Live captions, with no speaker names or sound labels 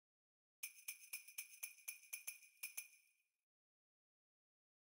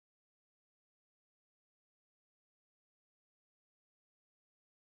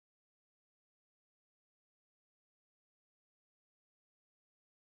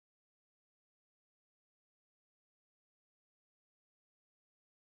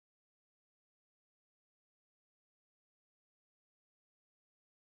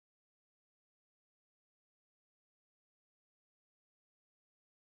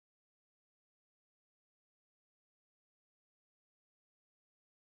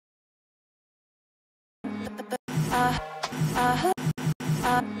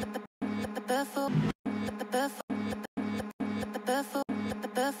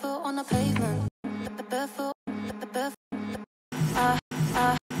Barefoot on the pavement. Barefoot, barefoot.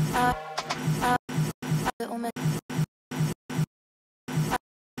 Little mess.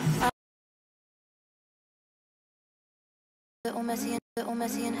 Little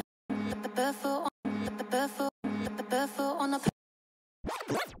messy and barefoot on the barefoot on the pavement.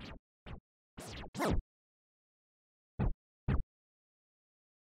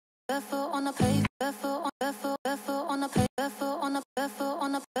 Barefoot on the barefoot on the barefoot on the barefoot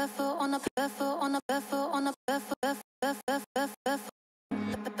on the barefoot on the barefoot on the barefoot on the barefoot the barefoot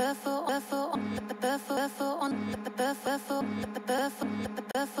the barefoot on the barefoot the barefoot the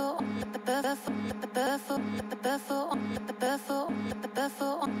barefoot the barefoot the barefoot the barefoot on the barefoot the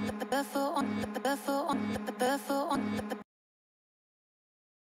barefoot on the barefoot on the barefoot on the barefoot on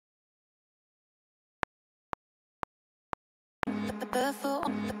the barefoot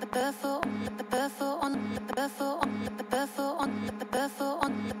on the barefoot the barefoot on the barefoot on the barefoot on the barefoot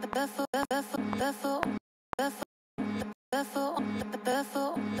on the barefoot barefoot barefoot on the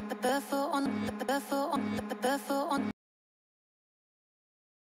barefoot the barefoot on the barefoot on the barefoot on the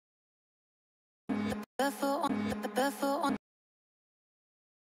barefoot on the barefoot on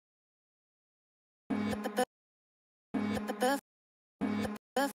the barefoot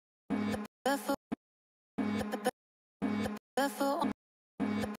barefoot barefoot on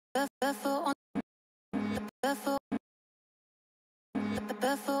barefoot on barefoot the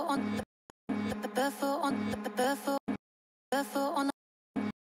barefoot on the barefoot on the barefoot barefoot on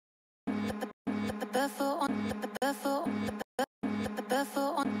the barefoot on the barefoot the barefoot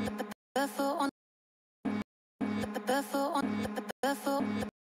on the barefoot on the barefoot on the barefoot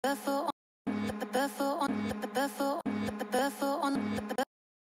barefoot on the barefoot on the barefoot the barefoot on the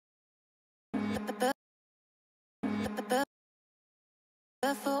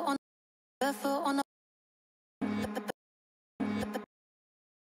barefoot on barefoot on the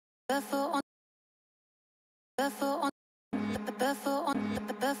barefoot on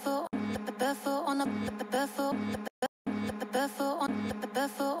barefoot on the barefoot on the barefoot the barefoot on the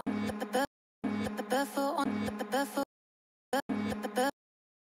barefoot the barefoot on the barefoot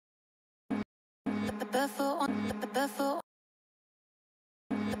the barefoot on the barefoot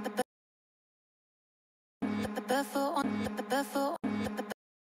the barefoot on the barefoot the barefoot on the barefoot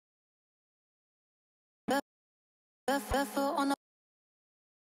barefoot on the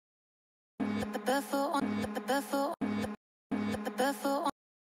barefoot on the barefoot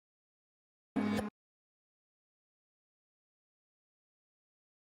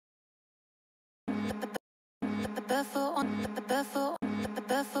the barefoot on the barefoot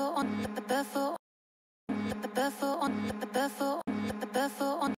on the barefoot the barefoot on the barefoot the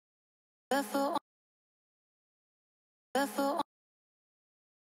barefoot on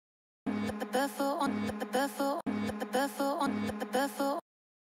the barefoot the barefoot on barefoot on barefoot on the barefoot on the barefoot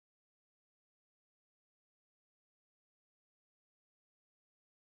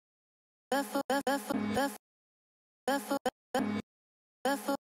the barefoot on the barefoot barefoot barefoot barefoot barefoot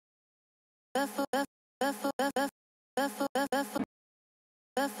barefoot barefoot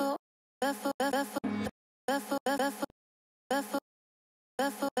barefoot barefoot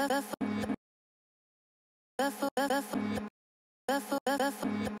barefoot barefoot barefoot barefoot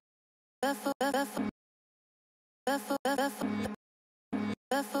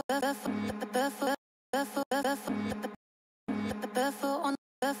barefoot barefoot barefoot barefoot barefoot the barefoot on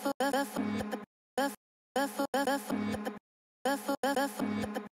barefoot barefoot barefoot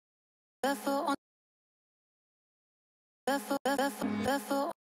barefoot barefoot on barefoot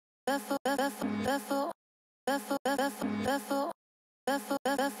barefoot barefoot barefoot barefoot barefoot barefoot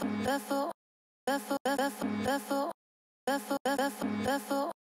barefoot barefoot barefoot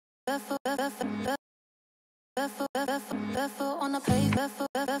barefoot barefoot barefoot barefoot on the page barefoot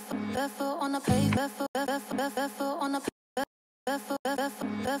on the page barefoot on the barefoot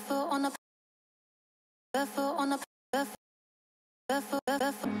on the barefoot on the barefoot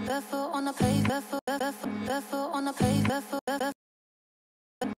on the page barefoot on the page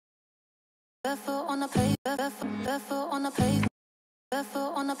barefoot on the page barefoot on the page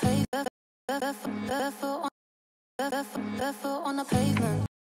barefoot on the page barefoot on the pavement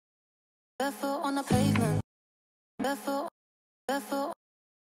barefoot on the pavement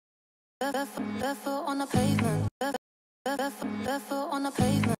barefoot barefoot on the pavement barefoot on the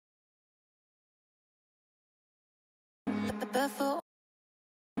pavement the barefoot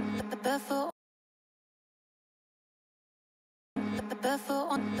the barefoot the barefoot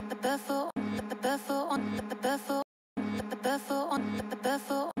on the barefoot the barefoot on the barefoot the barefoot on the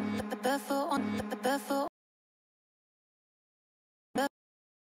barefoot the barefoot on the barefoot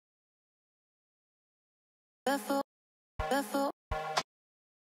barefoot, barefoot,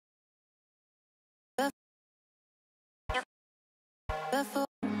 barefoot,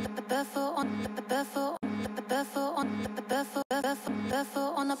 barefoot on the barefoot, barefoot on the barefoot,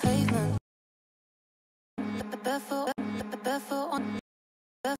 barefoot on the pavement, barefoot, barefoot on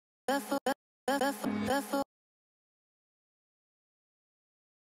barefoot, barefoot, barefoot.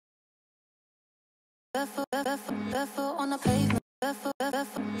 Barefoot, barefoot, barefoot on the pavement. Barefoot,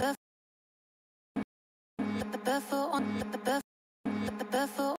 barefoot, barefoot, barefoot on the barefoot,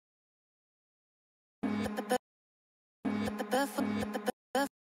 barefoot, barefoot,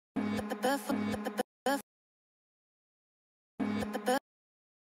 barefoot, barefoot,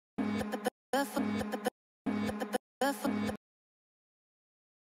 barefoot.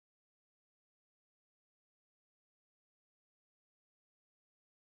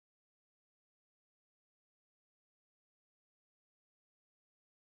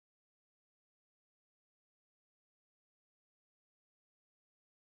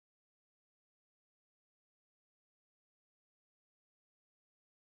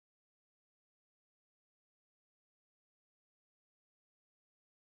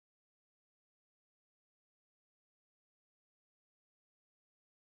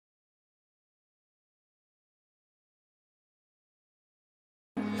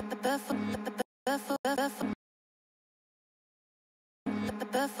 Barefoot, barefoot, barefoot,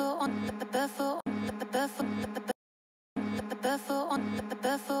 barefoot on the barefoot, barefoot, barefoot on the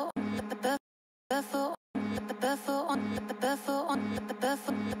barefoot, barefoot, barefoot on the barefoot on the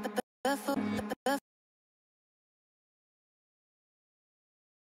barefoot, barefoot,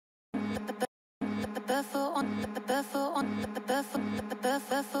 barefoot on the barefoot on the barefoot,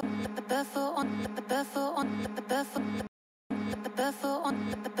 barefoot, barefoot on the barefoot on the barefoot. Barefoot on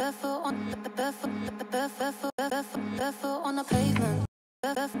the barefoot on the barefoot, barefoot, barefoot, barefoot on the pavement.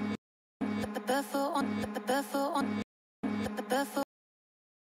 Barefoot, barefoot on the barefoot on the barefoot,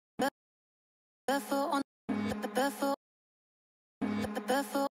 barefoot on the barefoot,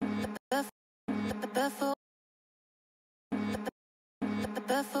 barefoot, barefoot, barefoot,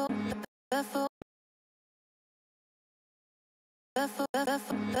 barefoot, barefoot,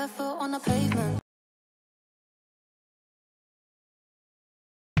 barefoot, barefoot on the pavement.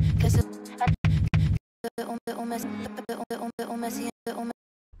 Little messy, little messy, little messy.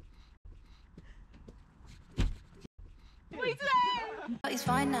 But he's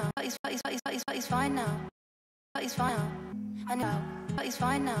fine now. But he's fine now. But he's fine now. I know. But he's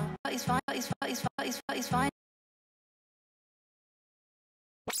fine now. But he's fine. But he's fine.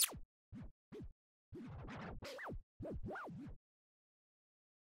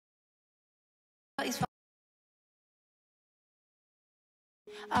 But he's fine.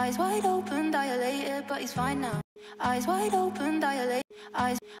 Eyes wide open, dilated, but he's fine now. Eyes wide open, dilated.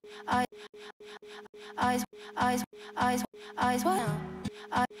 Eyes wide now.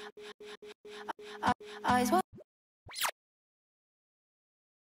 Eyes wide.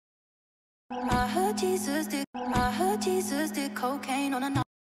 I heard Jesus did cocaine on a night.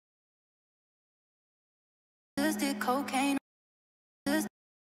 Jesus did cocaine.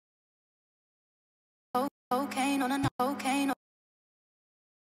 Cocaine on a night.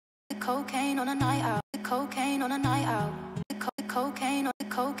 Cocaine on a night out. Cocaine on a night out. Cocaine on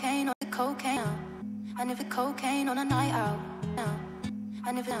cocaine on cocaine out. And if it cocaine on a night out now.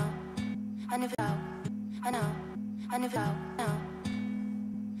 And if it out. And if it out. I know. And if it out now.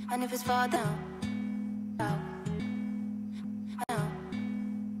 And if it's far down out. I know.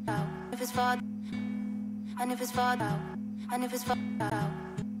 Out. If it's far. And if it's far out. And if it's far out.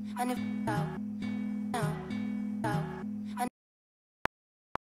 And if out now. Out.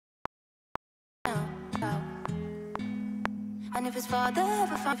 And if his father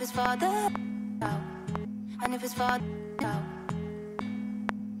ever found his father out, and if his father out,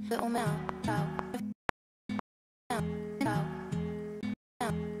 little man out, out, out,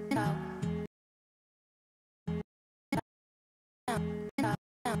 out, out,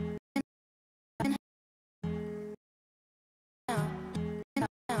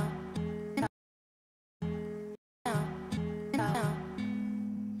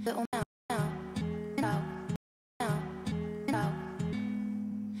 little man.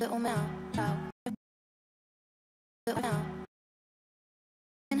 Little man, out. Little man.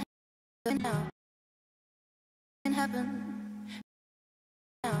 In heaven.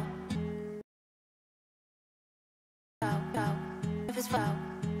 Out. Out, out. If it's foul.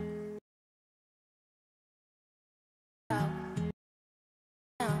 Out.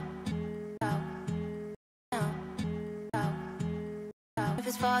 Out. Out. Out. Out. Out. If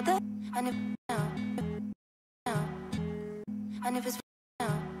it's father, and if out. Out. And if it's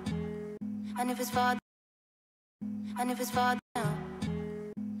and if his father And if it's far down,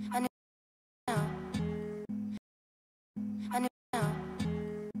 and if down, and if down,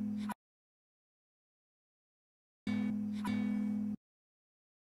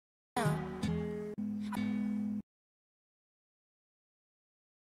 down,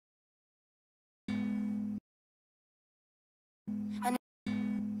 and if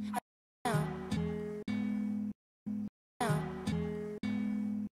down, down,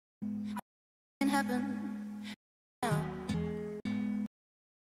 in heaven, down,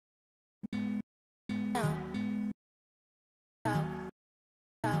 down, down,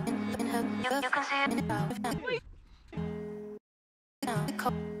 down, in heaven, you can see it down, down, down,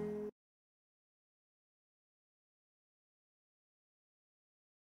 coke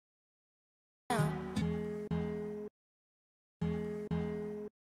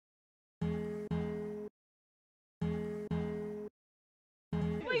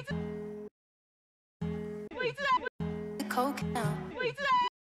down.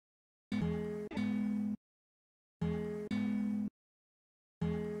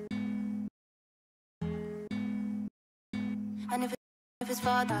 And if it's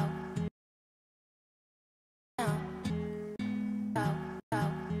far down, down, down,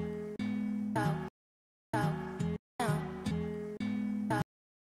 down, down, down, down, down, down,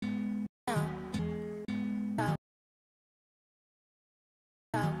 down, down,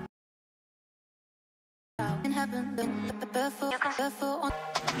 down. In heaven, the barefoot on.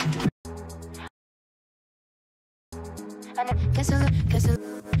 And it guess it,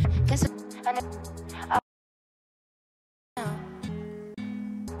 and it down,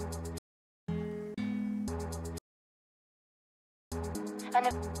 and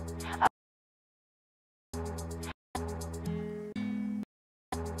it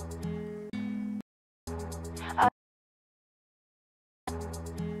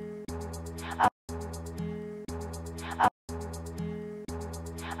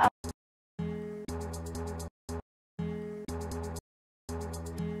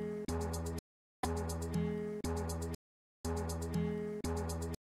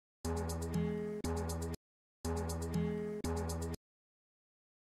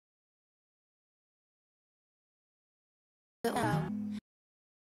down.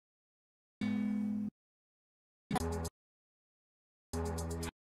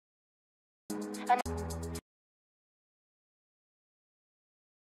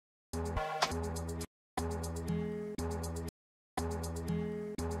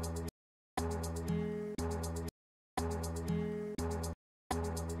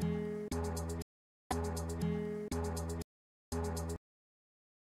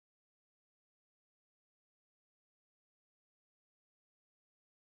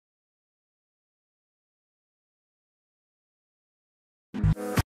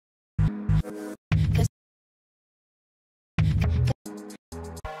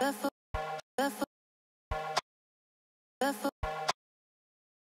 Barefoot, barefoot, barefoot.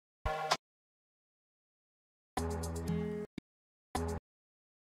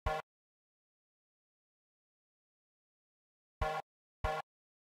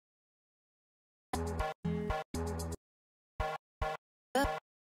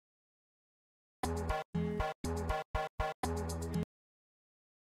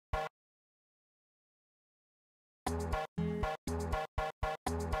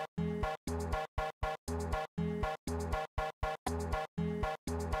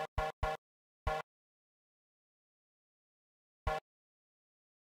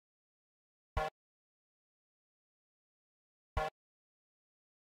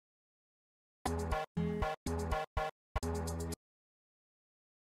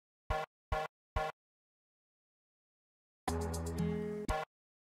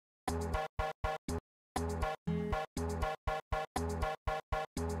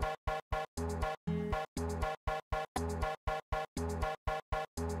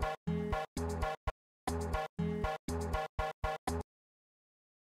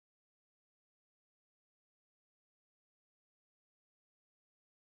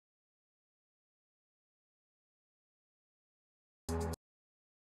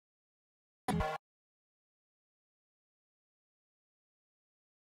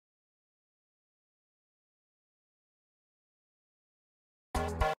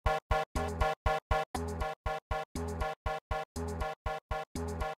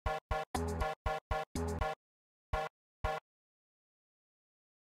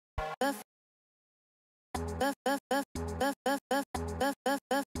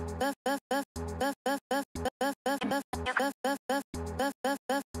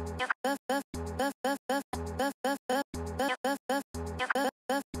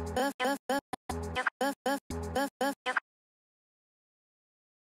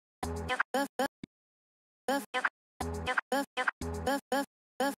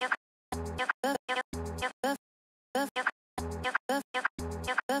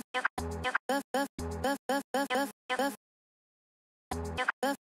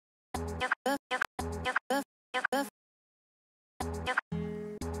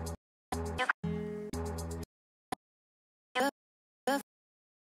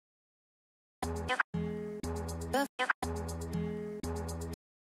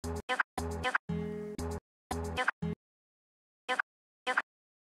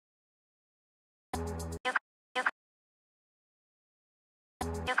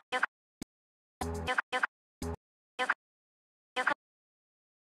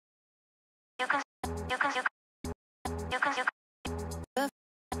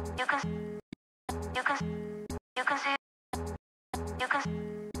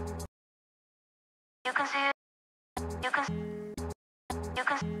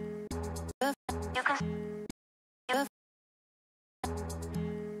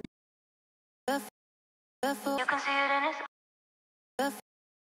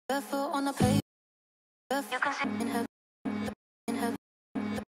 On the page, you can see in her, in her,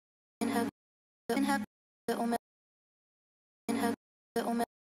 in her, in her little man, in her little man,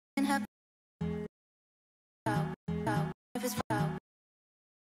 in her bow, bow. If it's bow,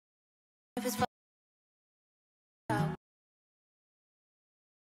 if it's bow,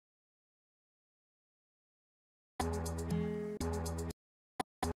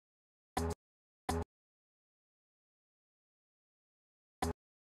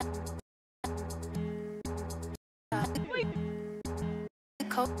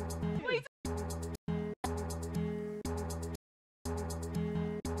 cold.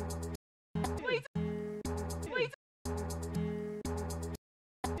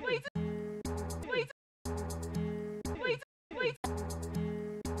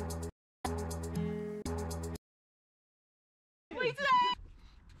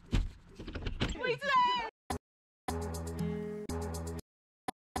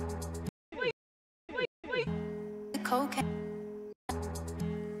 Cocaine.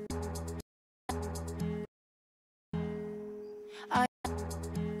 I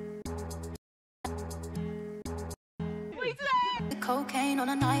cocaine on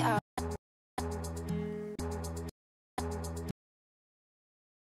a night out.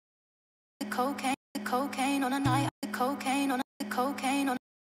 Cocaine on a night. Cocaine on a cocaine on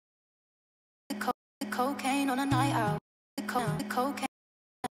cocaine on a night out. Cocaine. Coke.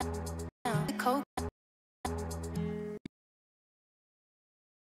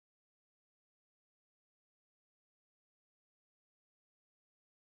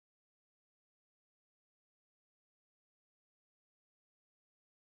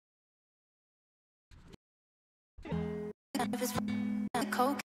 If it's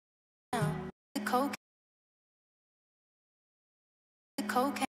coke,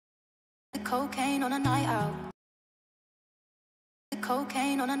 coke, cocaine on a night out.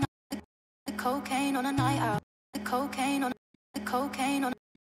 Cocaine on a night. Cocaine on a night out. Cocaine on cocaine on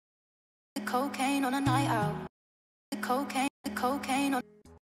cocaine on a night out. Cocaine on cocaine on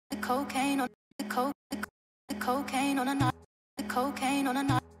cocaine on a night. Cocaine on a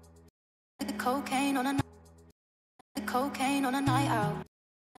night. Cocaine on a night. Cocaine on a night out.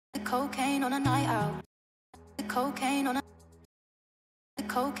 Cocaine on a night out. Cocaine on a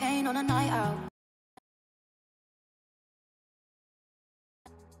cocaine on a night out.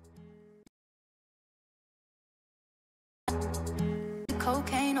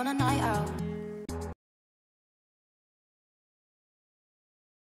 Cocaine on a night out.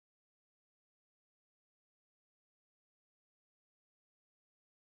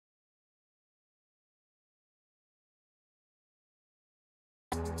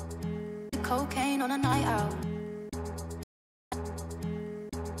 Cocaine on a night out.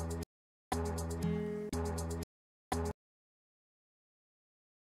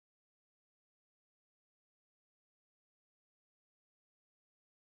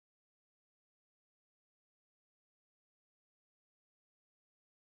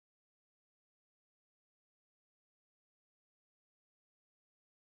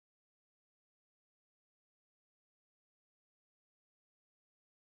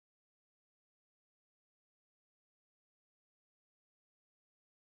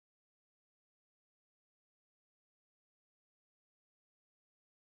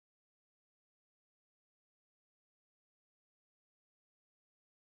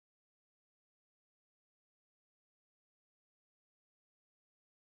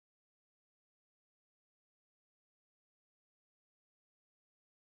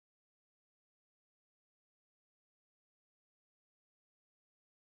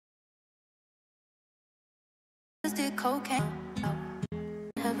 Jesus did cocaine.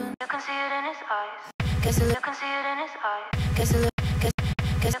 Heaven, you can see it in his eyes. Guess you can see it in his eyes. Guess you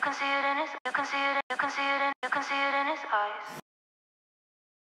can see it in his. You can see it. You can see it in. You can see it in his eyes.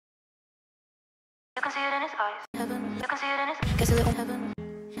 You can see it in his eyes. Heaven, you can see it in his. Guess you heaven,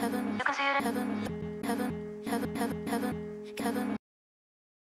 heaven. You can see it in heaven, heaven, heaven, heaven, heaven, heaven.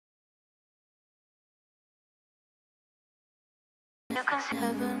 You can see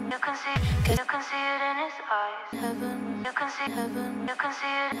heaven. You can see. You can see it in his eyes. Heaven. You can see heaven. You can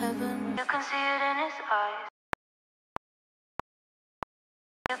see it. Heaven. You can see it in his eyes.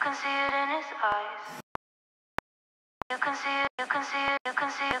 You can see it in his eyes. You can see it. You can see it. You can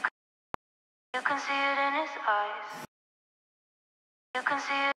see it. You can see it in his eyes. You can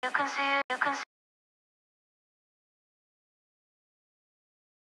see it. You can see it. You can see.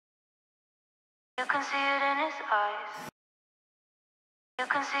 You can see it in his eyes. You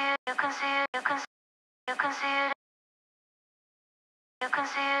can see it. You can see it. You can. You can see it. You can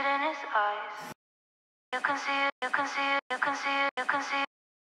see it in his eyes. You can see it. You can see it. You can see it. You can see it.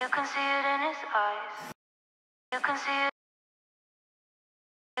 You can see it in his eyes. You can see it.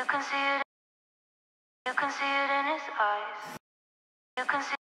 You can see it. You can see it in his eyes. You can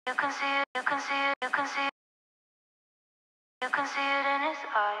see. You can see it. You can see it. You can see. You can see it in his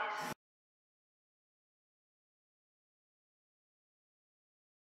eyes.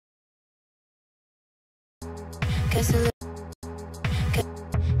 Guess you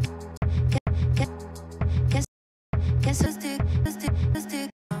guess let's dig. Let's dig. Let's dig.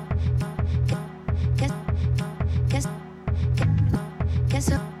 Guess guess guess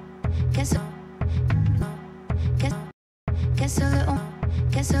guess guess guess a little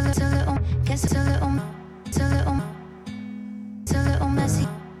guess a little guess a little it's a little messy,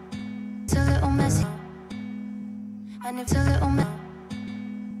 it's a little messy, and it's a little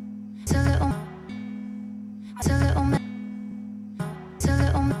it's a little it's a little it's a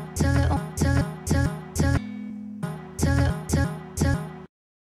little it's a little it's a little it's a little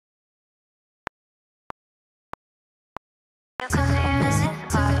it's a little messy,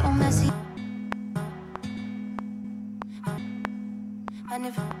 it's a little messy, and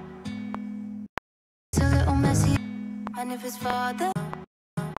if it's a little messy, and if it's father,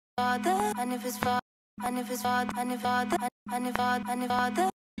 and if it's father, and if it's father, and if father, and if father, and if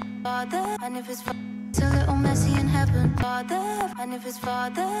father, and if it's it's a little messy in heaven, father, and if his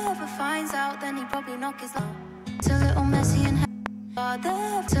father ever finds out, then he probably knock his life. It's a little messy in heaven,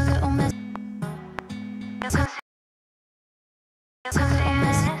 father, it's a little messy. It's a little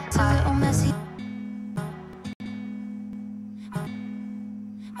messy, it's a little messy,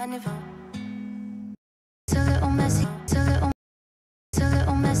 and if it's a little messy, it's a little. It's a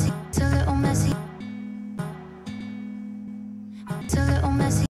little messy, it's a little messy, it's a little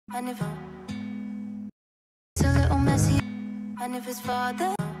messy, and if it's a little messy, and if his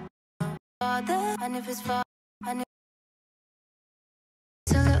father, and if his father, and if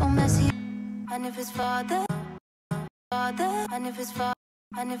it's a little messy, and if his father, and if his father,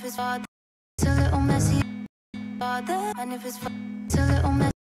 and if his father, it's a little messy, father, and if his father, it's a little messy.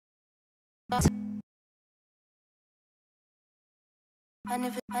 And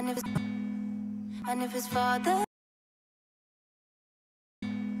if his father, and if his father,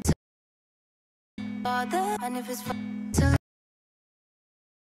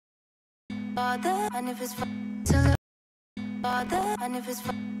 and if his father, and if his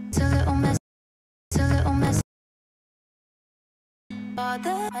it's a little mess, it's a little mess,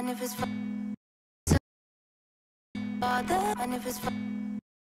 father, and if his father, and if his father,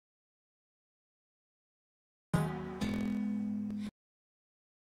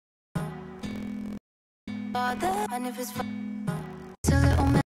 and if his it's a little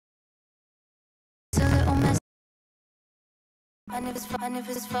mess, it's a little mess, and if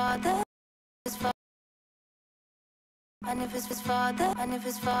his father, his father, and if his father, and if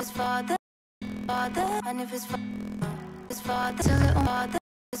his father, and if his father, it's a little father,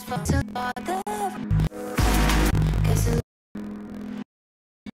 his father, guess a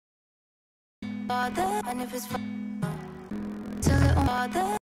father, and if his it's a little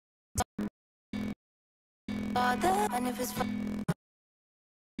father. Father, and if his father,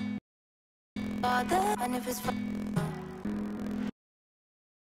 and if his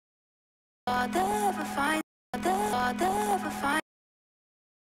father ever finds, father ever finds,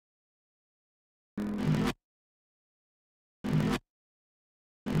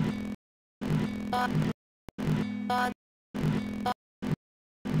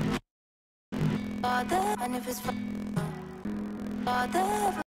 father, and if his father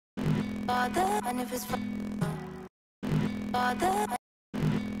ever, father, and if his father,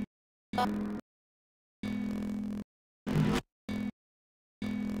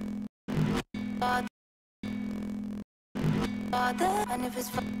 and if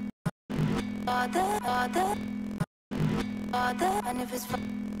it's and if it's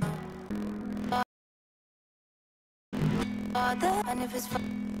and if it's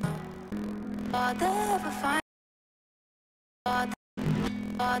ever find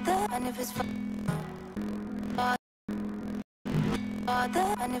and if it's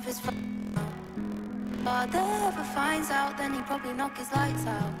and if his father ever finds out, then he probably knock his lights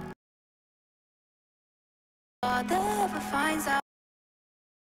out. Father ever finds out,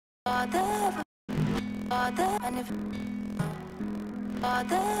 and if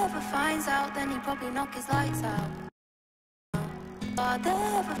father ever finds out, then he probably knock his lights out. Father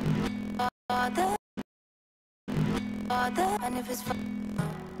ever, father, and if his father,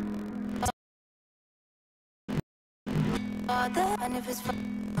 and if his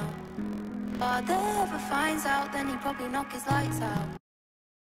father ever finds out, then he probably knock his lights out.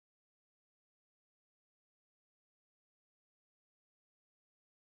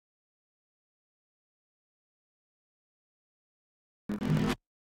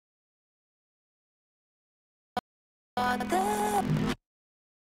 Father,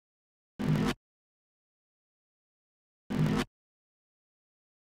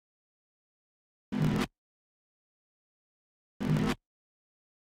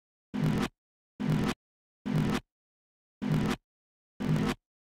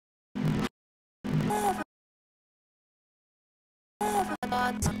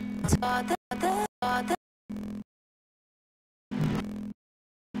 father, father, father,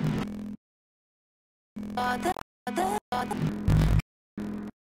 father.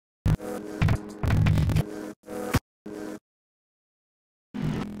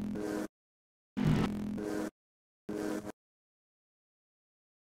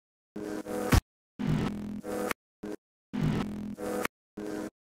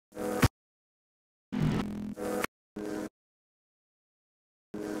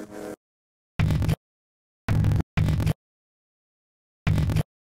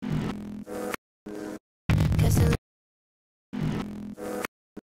 Guess it,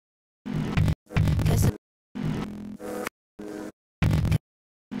 guess it.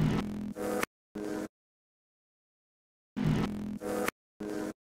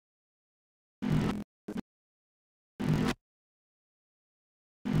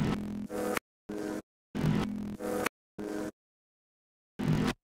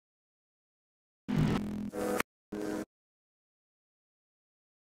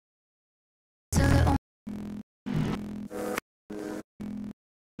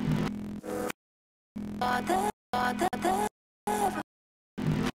 Father, father,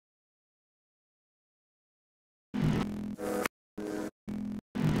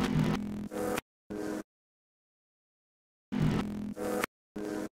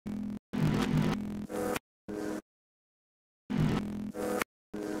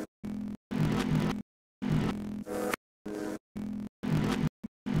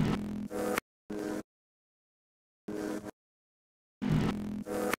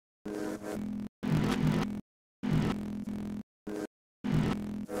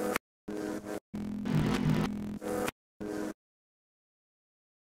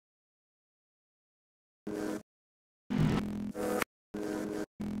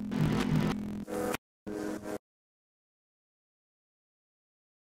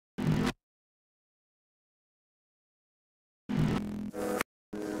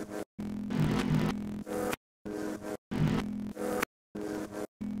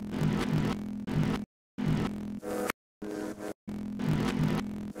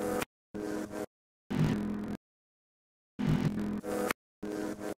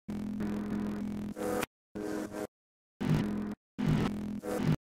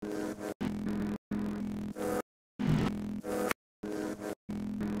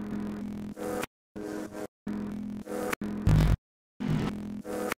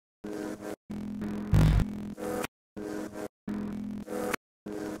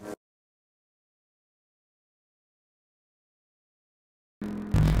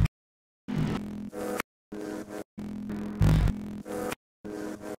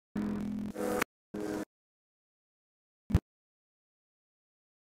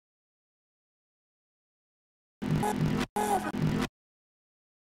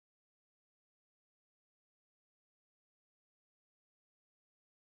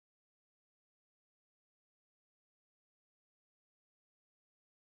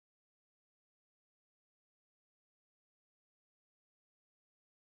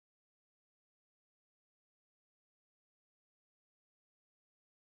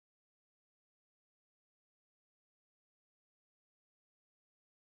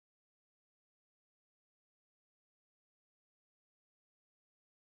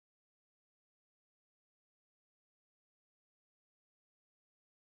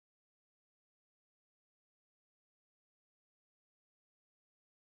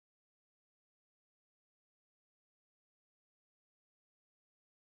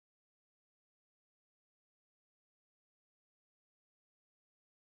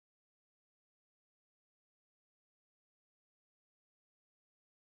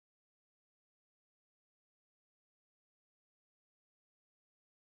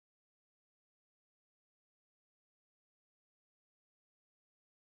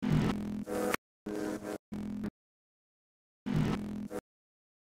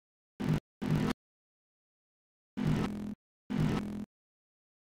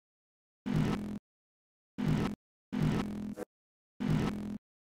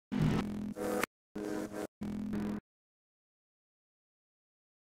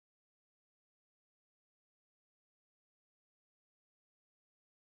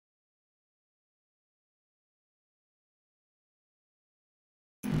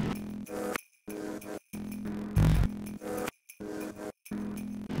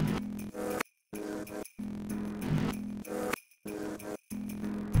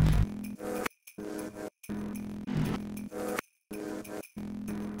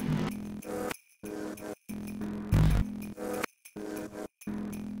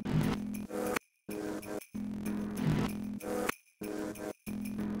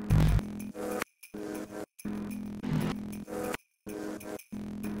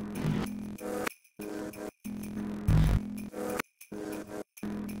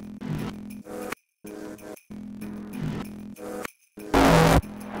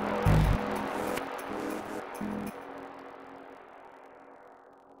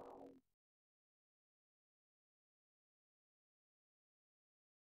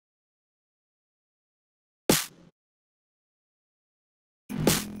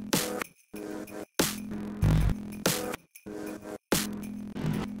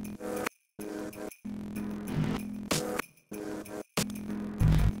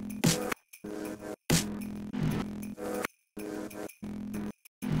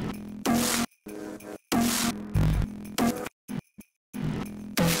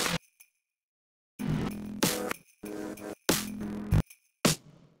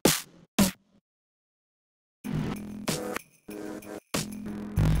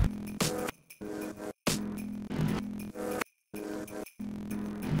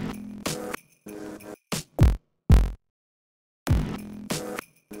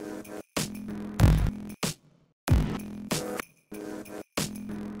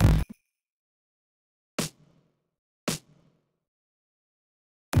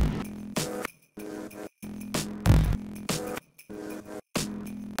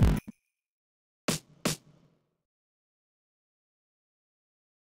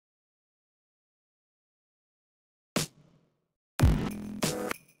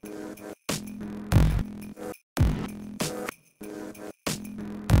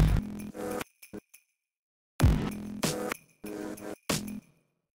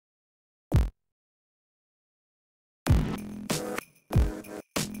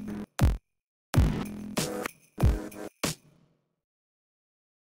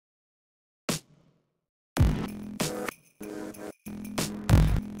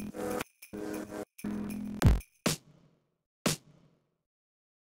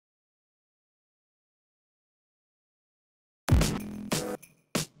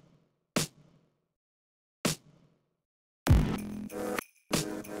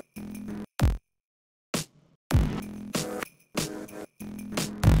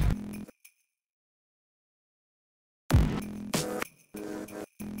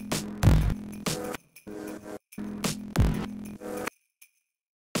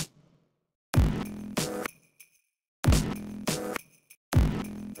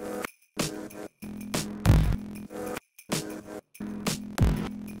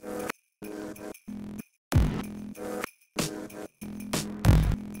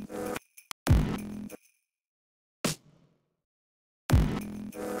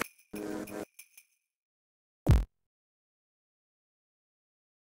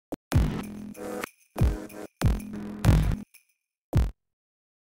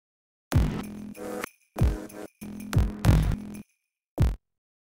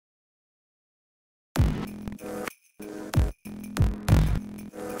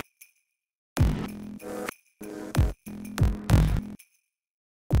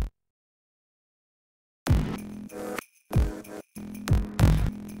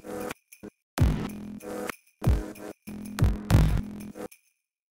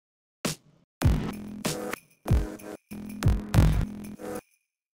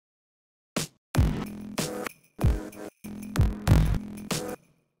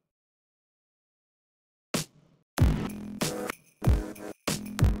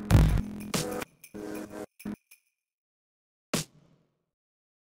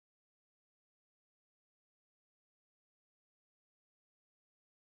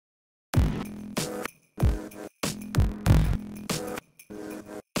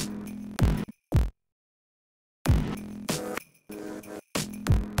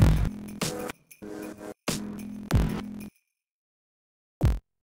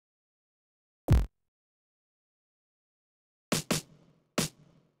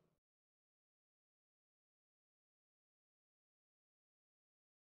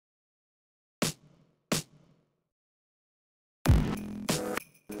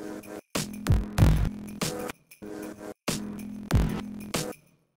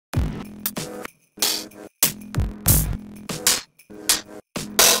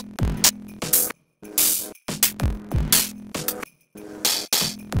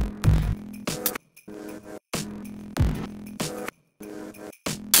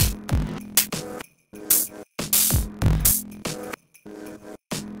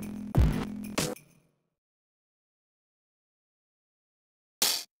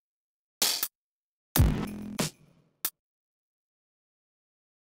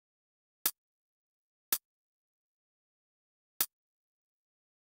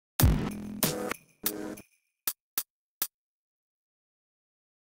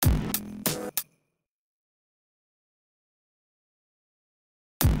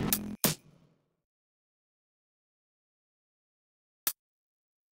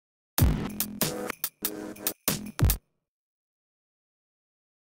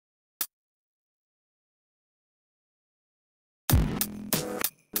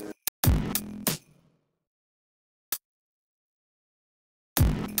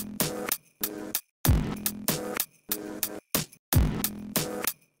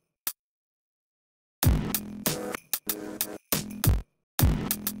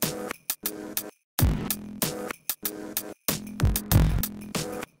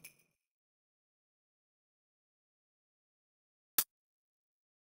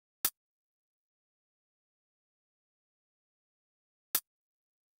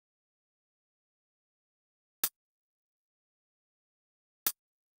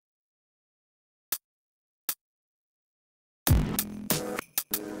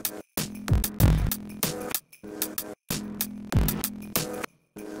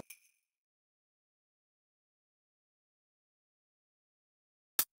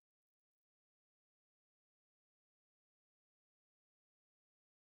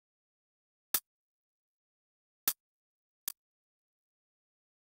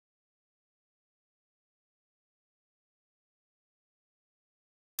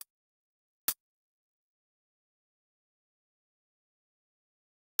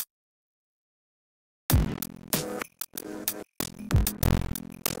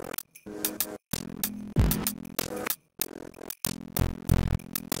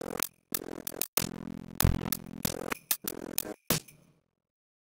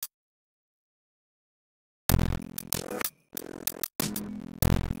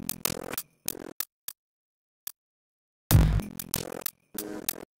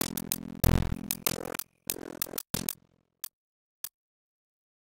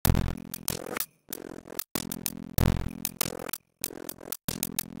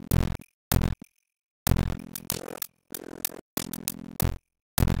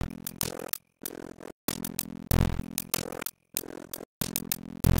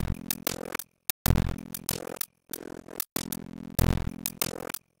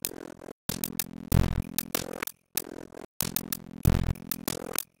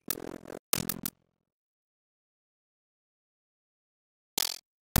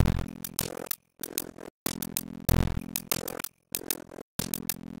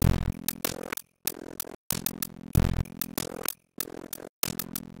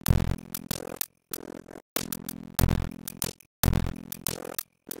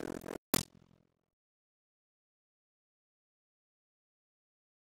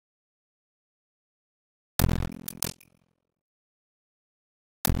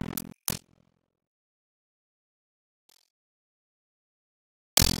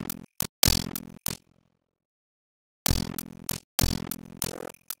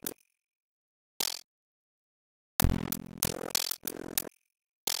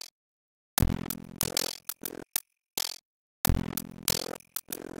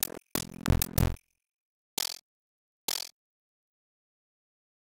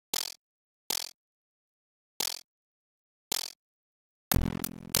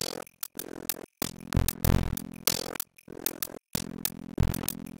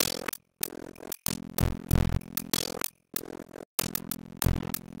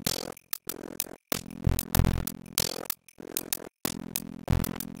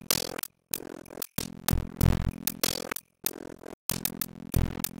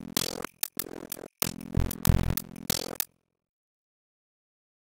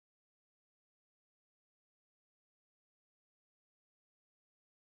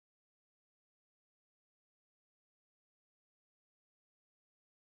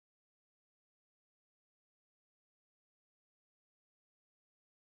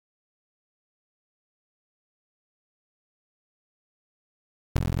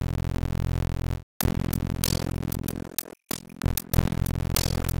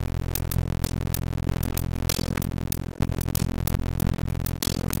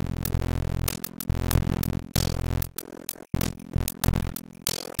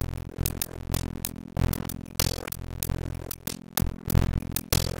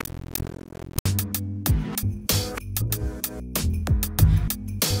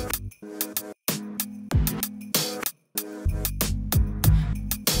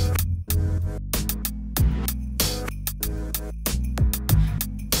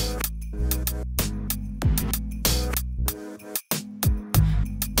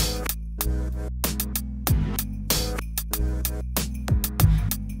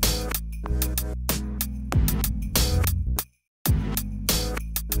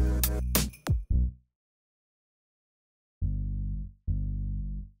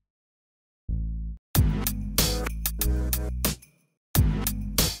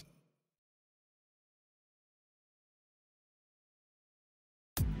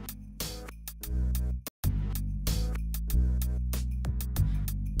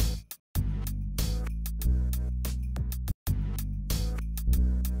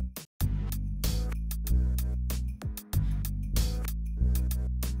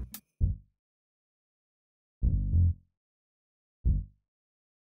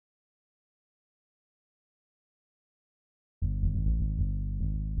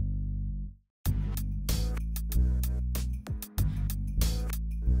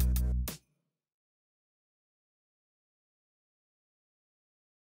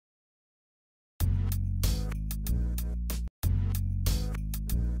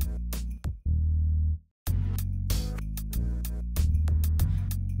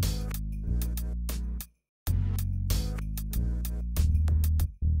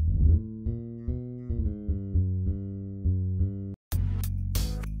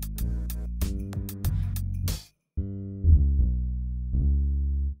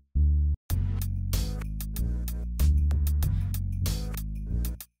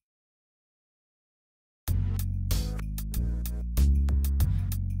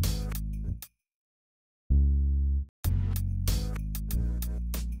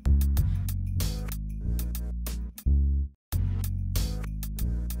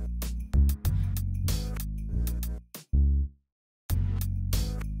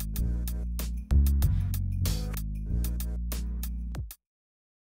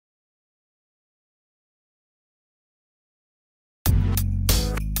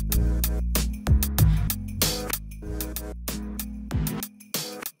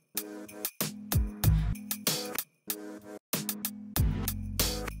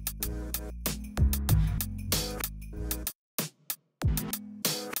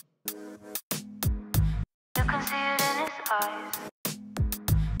 can see it in his eyes.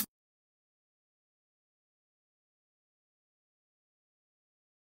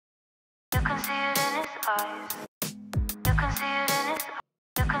 You can see it in his eyes. You can see it in his.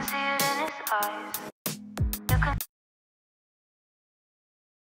 You can see it in his eyes. You can.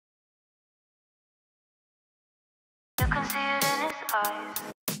 You can see it in his eyes.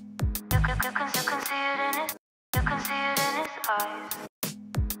 You can see it in his. You can see it in his eyes.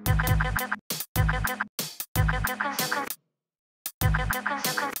 You can see it.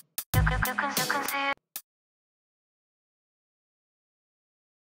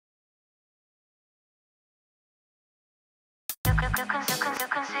 You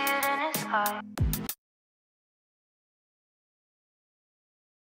can see it in his eyes.